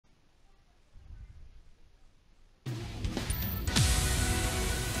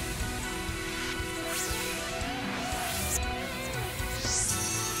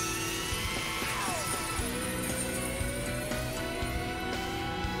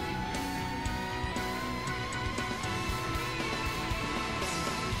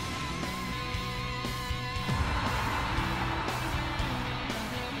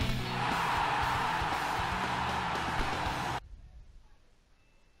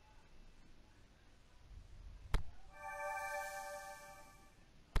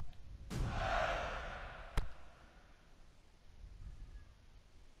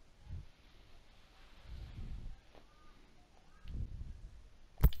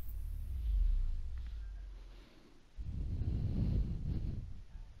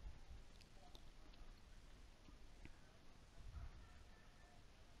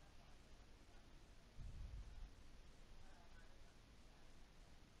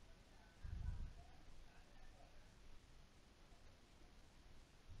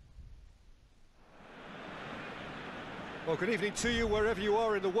Well, good evening to you wherever you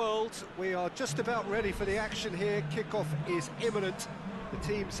are in the world. We are just about ready for the action here. Kickoff is imminent. The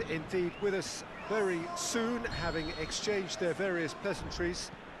team's indeed with us very soon, having exchanged their various pleasantries.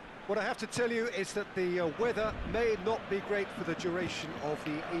 What I have to tell you is that the weather may not be great for the duration of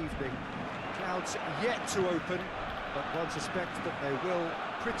the evening. Clouds yet to open, but one suspects that they will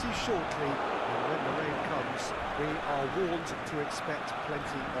pretty shortly. And when the rain comes, we are warned to expect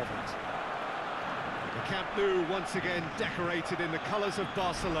plenty of it. The Camp Nou once again decorated in the colours of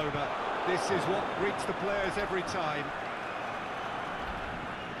Barcelona. This is what greets the players every time.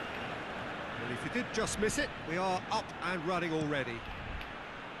 And if you did just miss it, we are up and running already.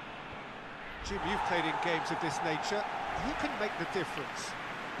 Jim, you've played in games of this nature. Who can make the difference?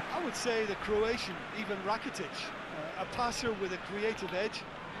 I would say the Croatian, Ivan Rakitic, a passer with a creative edge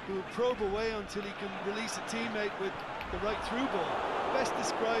who will probe away until he can release a teammate with the right through ball. Best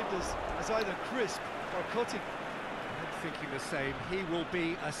described as either crisp or cutting. I'm thinking the same. He will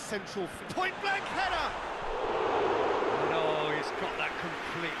be a central point-blank header! No, he's got that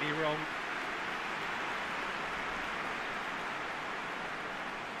completely wrong.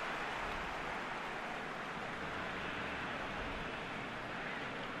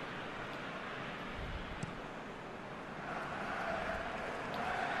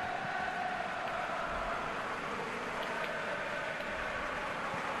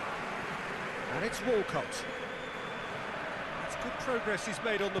 And it's Walcott. It's good progress he's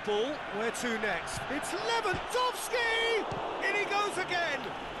made on the ball. Where to next? It's Lewandowski! In he goes again!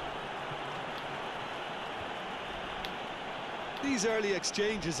 These early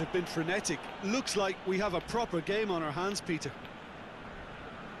exchanges have been frenetic. Looks like we have a proper game on our hands, Peter.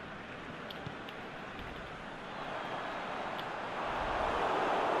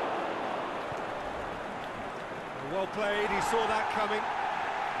 Well played, he saw that coming.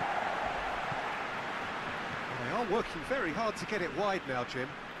 They are working very hard to get it wide now, Jim.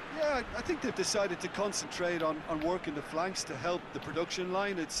 Yeah, I think they've decided to concentrate on working the flanks to help the production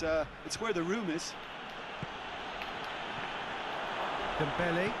line. It's where the room is.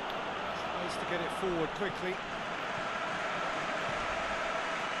 Dembele tries to get it forward quickly.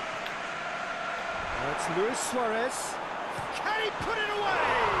 That's Luis Suarez. Can he put it away?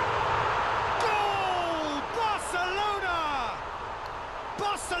 Goal! Barcelona!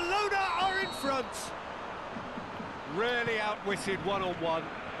 Barcelona are in front. Really outwitted one-on-one.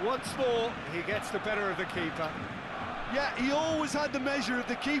 Once more, he gets the better of the keeper. Yeah, he always had the measure of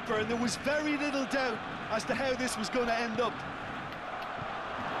the keeper, and there was very little doubt as to how this was going to end up.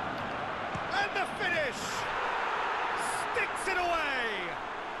 And the finish! Sticks it away!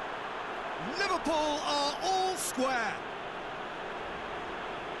 Liverpool are all square.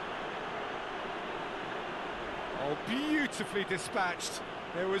 Oh, beautifully dispatched.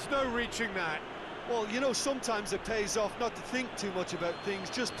 There was no reaching that. Well, you know, sometimes it pays off not to think too much about things,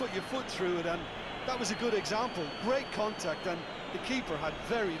 just put your foot through it, and that was a good example. Great contact, and the keeper had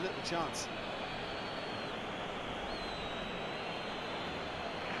very little chance.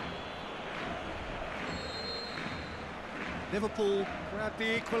 Liverpool grabbed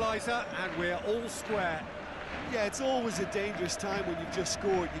the equaliser, and we're all square. Yeah, it's always a dangerous time when you've just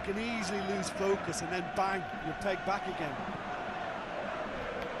scored. You can easily lose focus, and then bang, you're pegged back again.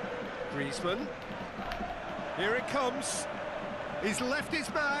 Griezmann. Here it comes. He's left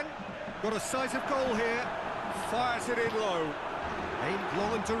his man. Got a sight of goal here. Fires it in low. Aimed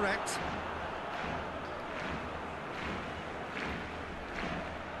long and direct.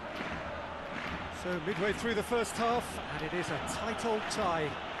 So midway through the first half, and it is a tight old tie.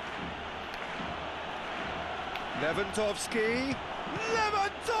 Lewandowski.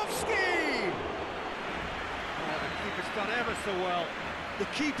 Lewandowski! Oh, the keeper's done ever so well. The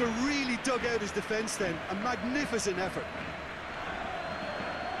keeper really dug out his defence then. A magnificent effort.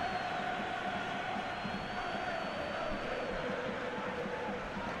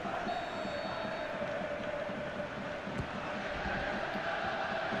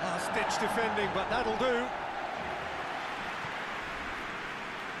 Last-ditch defending, but that'll do.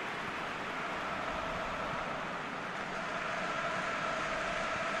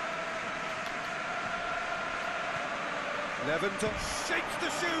 Lewandowski shakes the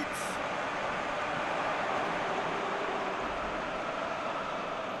shoots.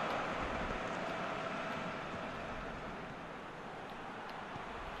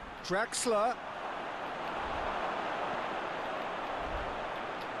 Draxler.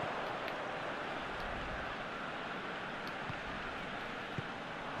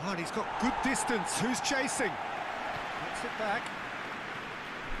 Oh, and he's got good distance. Who's chasing? Gets it back.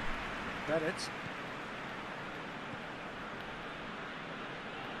 Bennett.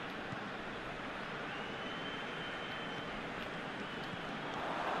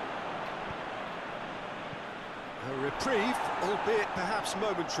 albeit perhaps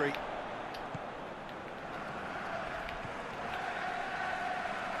momentary.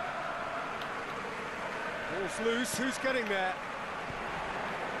 Ball's loose, who's getting there?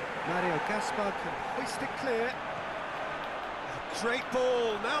 Mario Gaspar can hoist it clear. A great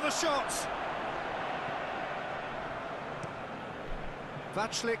ball, now the shot!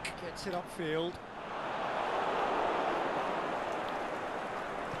 Vaclik gets it upfield.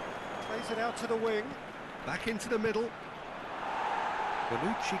 Plays it out to the wing, back into the middle.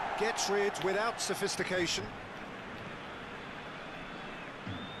 Bonucci gets rid without sophistication.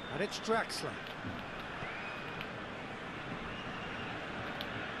 And it's Draxler.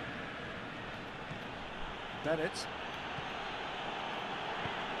 Bennett.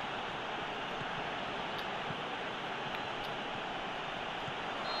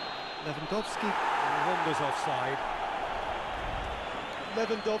 Lewandowski wanders offside.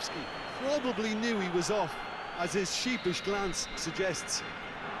 Lewandowski probably knew he was off, as his sheepish glance suggests.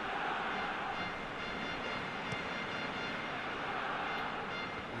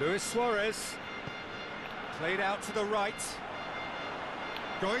 Luis Suarez. Played out to the right.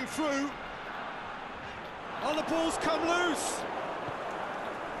 Going through. Oh, the ball's come loose!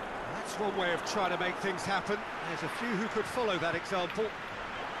 That's one way of trying to make things happen. There's a few who could follow that example.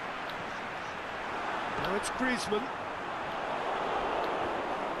 Now it's Griezmann.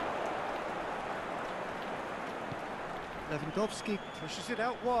 Lewandowski pushes it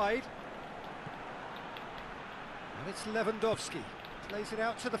out wide. And it's Lewandowski. Plays it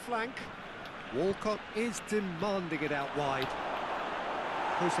out to the flank. Walcott is demanding it out wide.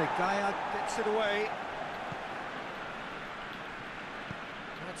 Jose Gaya gets it away.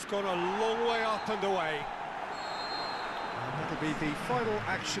 That's gone a long way up and away. And that'll be the final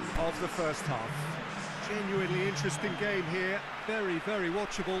action of the first half. Genuinely interesting game here. Very, very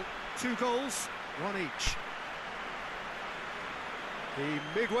watchable. 2 goals, 1 each.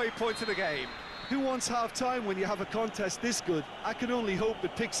 The midway point of the game. Who wants half-time when you have a contest this good? I can only hope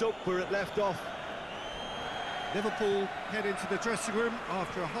it picks up where it left off. Liverpool head into the dressing room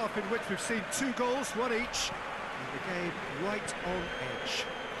after a half in which we've seen 2 goals, 1 each. And the game right on edge.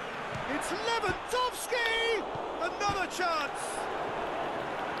 It's Lewandowski! Another chance!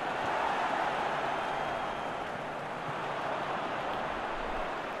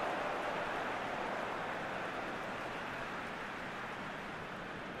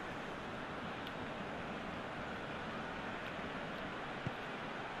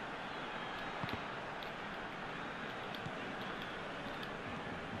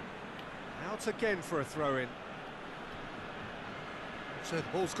 Out again for a throw-in. So the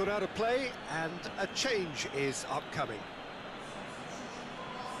ball's gone out of play and a change is upcoming.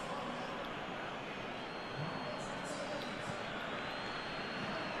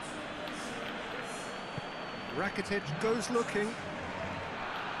 Rakitic goes looking.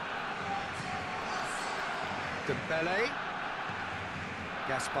 Dembele.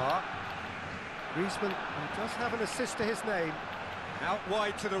 Gaspar. Griezmann, who does have an assist to his name. Out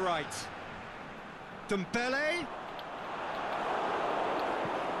wide to the right. Dembele.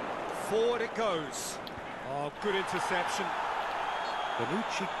 Forward it goes. Oh, good interception.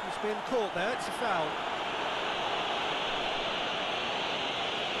 Bonucci has been caught there, it's a foul.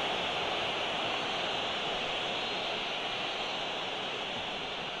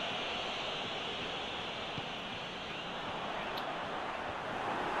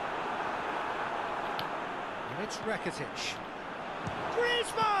 And it's Rakitic.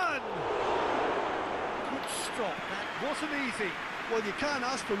 Griezmann! Good stop, that wasn't easy. Well, you can't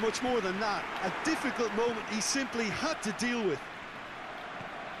ask for much more than that. A difficult moment he simply had to deal with.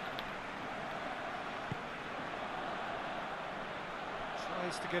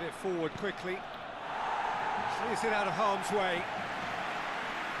 Tries to get it forward quickly. Clears it out of harm's way.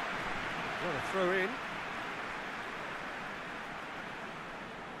 What a throw in.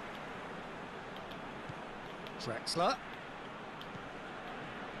 Draxler.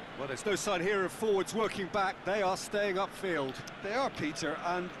 Well, there's no sign here of forwards working back. They are staying upfield. They are, Peter,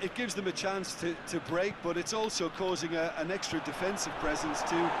 and it gives them a chance to break, but it's also causing an extra defensive presence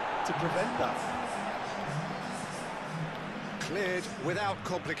to prevent that. Cleared without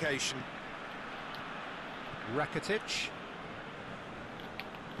complication. Rakitic.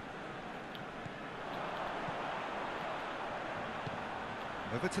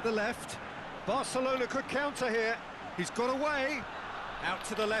 Over to the left. Barcelona could counter here. He's got away. Out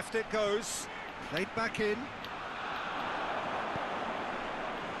to the left it goes. Played back in.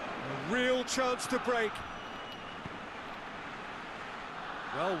 A real chance to break.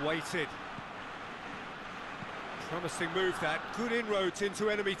 Well weighted. Promising move that. Good inroads into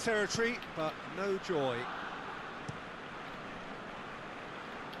enemy territory, but no joy.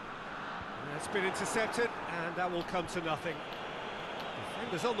 That's been intercepted, and that will come to nothing.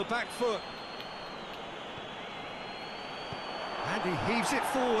 Defender's on the back foot. And he heaves it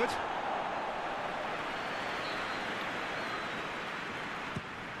forward.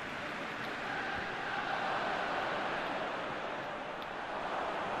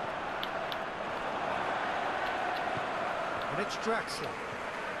 And it's Draxler.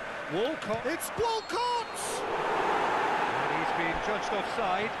 Walcott. It's Walcott! And he's being judged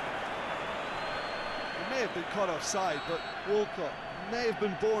offside. He may have been caught offside, but Walcott may have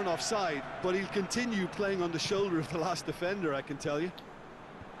been born offside, but he'll continue playing on the shoulder of the last defender, I can tell you.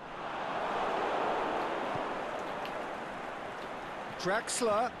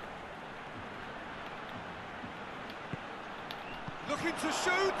 Draxler. Looking to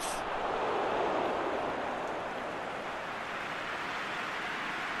shoot!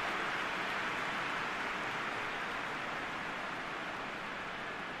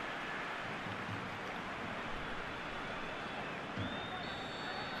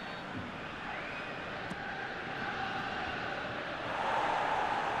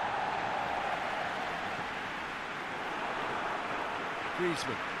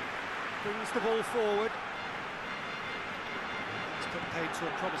 Griezmann brings the ball forward. It's put paid to a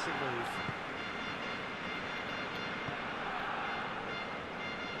promising move.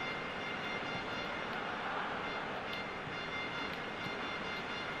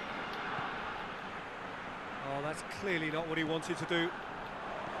 Oh, that's clearly not what he wanted to do.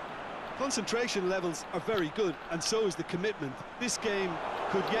 Concentration levels are very good, and so is the commitment. This game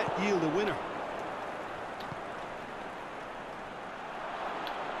could yet yield a winner.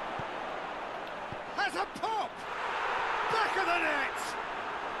 Has a pop! Back of the net!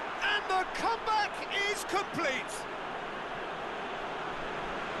 And the comeback is complete!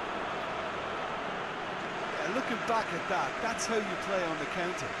 Yeah, looking back at that, that's how you play on the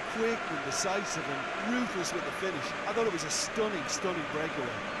counter. Quick and decisive and ruthless with the finish. I thought it was a stunning, stunning breakaway.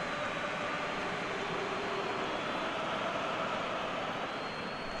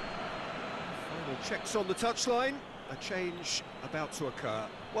 Final checks on the touchline. A change about to occur.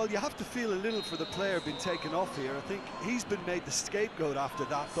 Well, you have to feel a little for the player being taken off here. I think he's been made the scapegoat after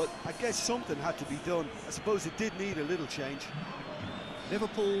that, but I guess something had to be done. I suppose it did need a little change.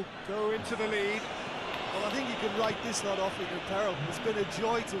 Liverpool go into the lead. Well, I think you can write this lot off in their peril. It's been a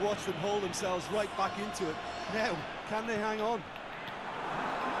joy to watch them hold themselves right back into it. Now, can they hang on?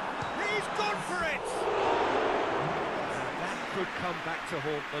 He's gone for it! That could come back to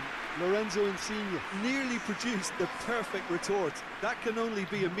haunt them. Lorenzo Insigne nearly produced the perfect retort. That can only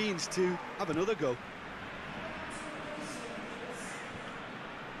be a means to have another go.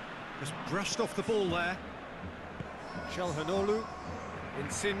 Just brushed off the ball there. Çalhanoğlu.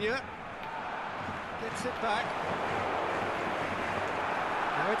 Insigne. Gets it back.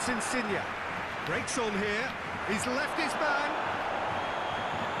 Now it's Insigne. Breaks on here. He's left his man.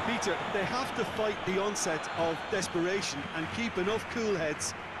 Peter, they have to fight the onset of desperation and keep enough cool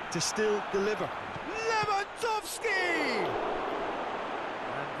heads to still deliver. Lewandowski!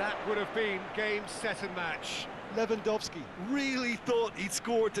 And that would have been game, set and match. Lewandowski really thought he'd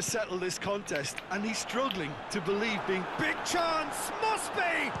scored to settle this contest, and he's struggling to believe being... Big chance, must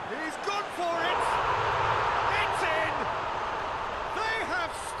be! He's gone for it! It's in! They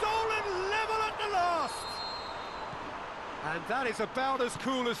have stolen level at the last! And that is about as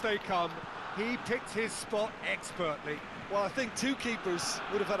cool as they come. He picked his spot expertly. Well, I think two keepers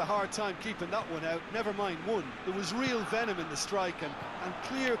would have had a hard time keeping that one out, never mind one. There was real venom in the strike and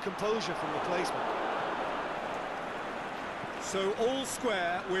clear composure from the placement. So all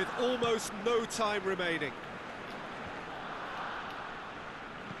square with almost no time remaining.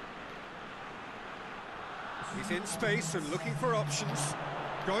 He's in space and looking for options.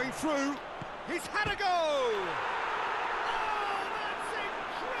 Going through. He's had a go!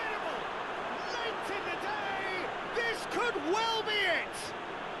 Could well be it!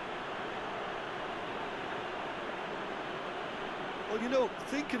 Well, you know,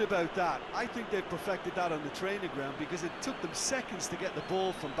 thinking about that, I think they've perfected that on the training ground because it took them seconds to get the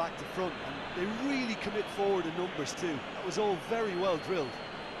ball from back to front, and they really commit forward in numbers too. That was all very well drilled.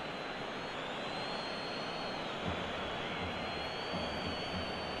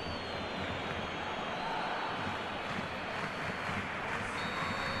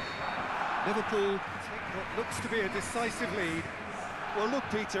 Liverpool take what looks to be a decisive lead. Well, look,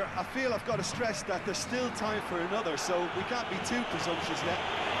 Peter, I feel I've got to stress that there's still time for another, so we can't be too presumptuous yet.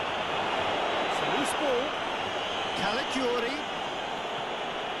 It's a loose ball. Caligiuri.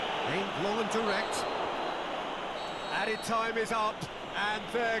 Aimed long and direct. Added time is up, and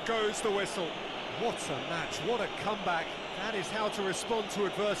there goes the whistle. What a match, what a comeback. That is how to respond to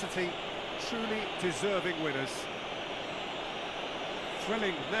adversity. truly deserving winners.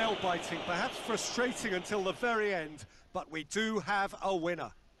 Thrilling, nail-biting, perhaps frustrating until the very end, but we do have a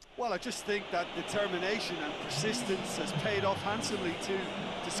winner. Well, I just think that determination and persistence has paid off handsomely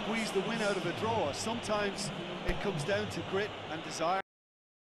to squeeze the win out of a draw. Sometimes it comes down to grit and desire.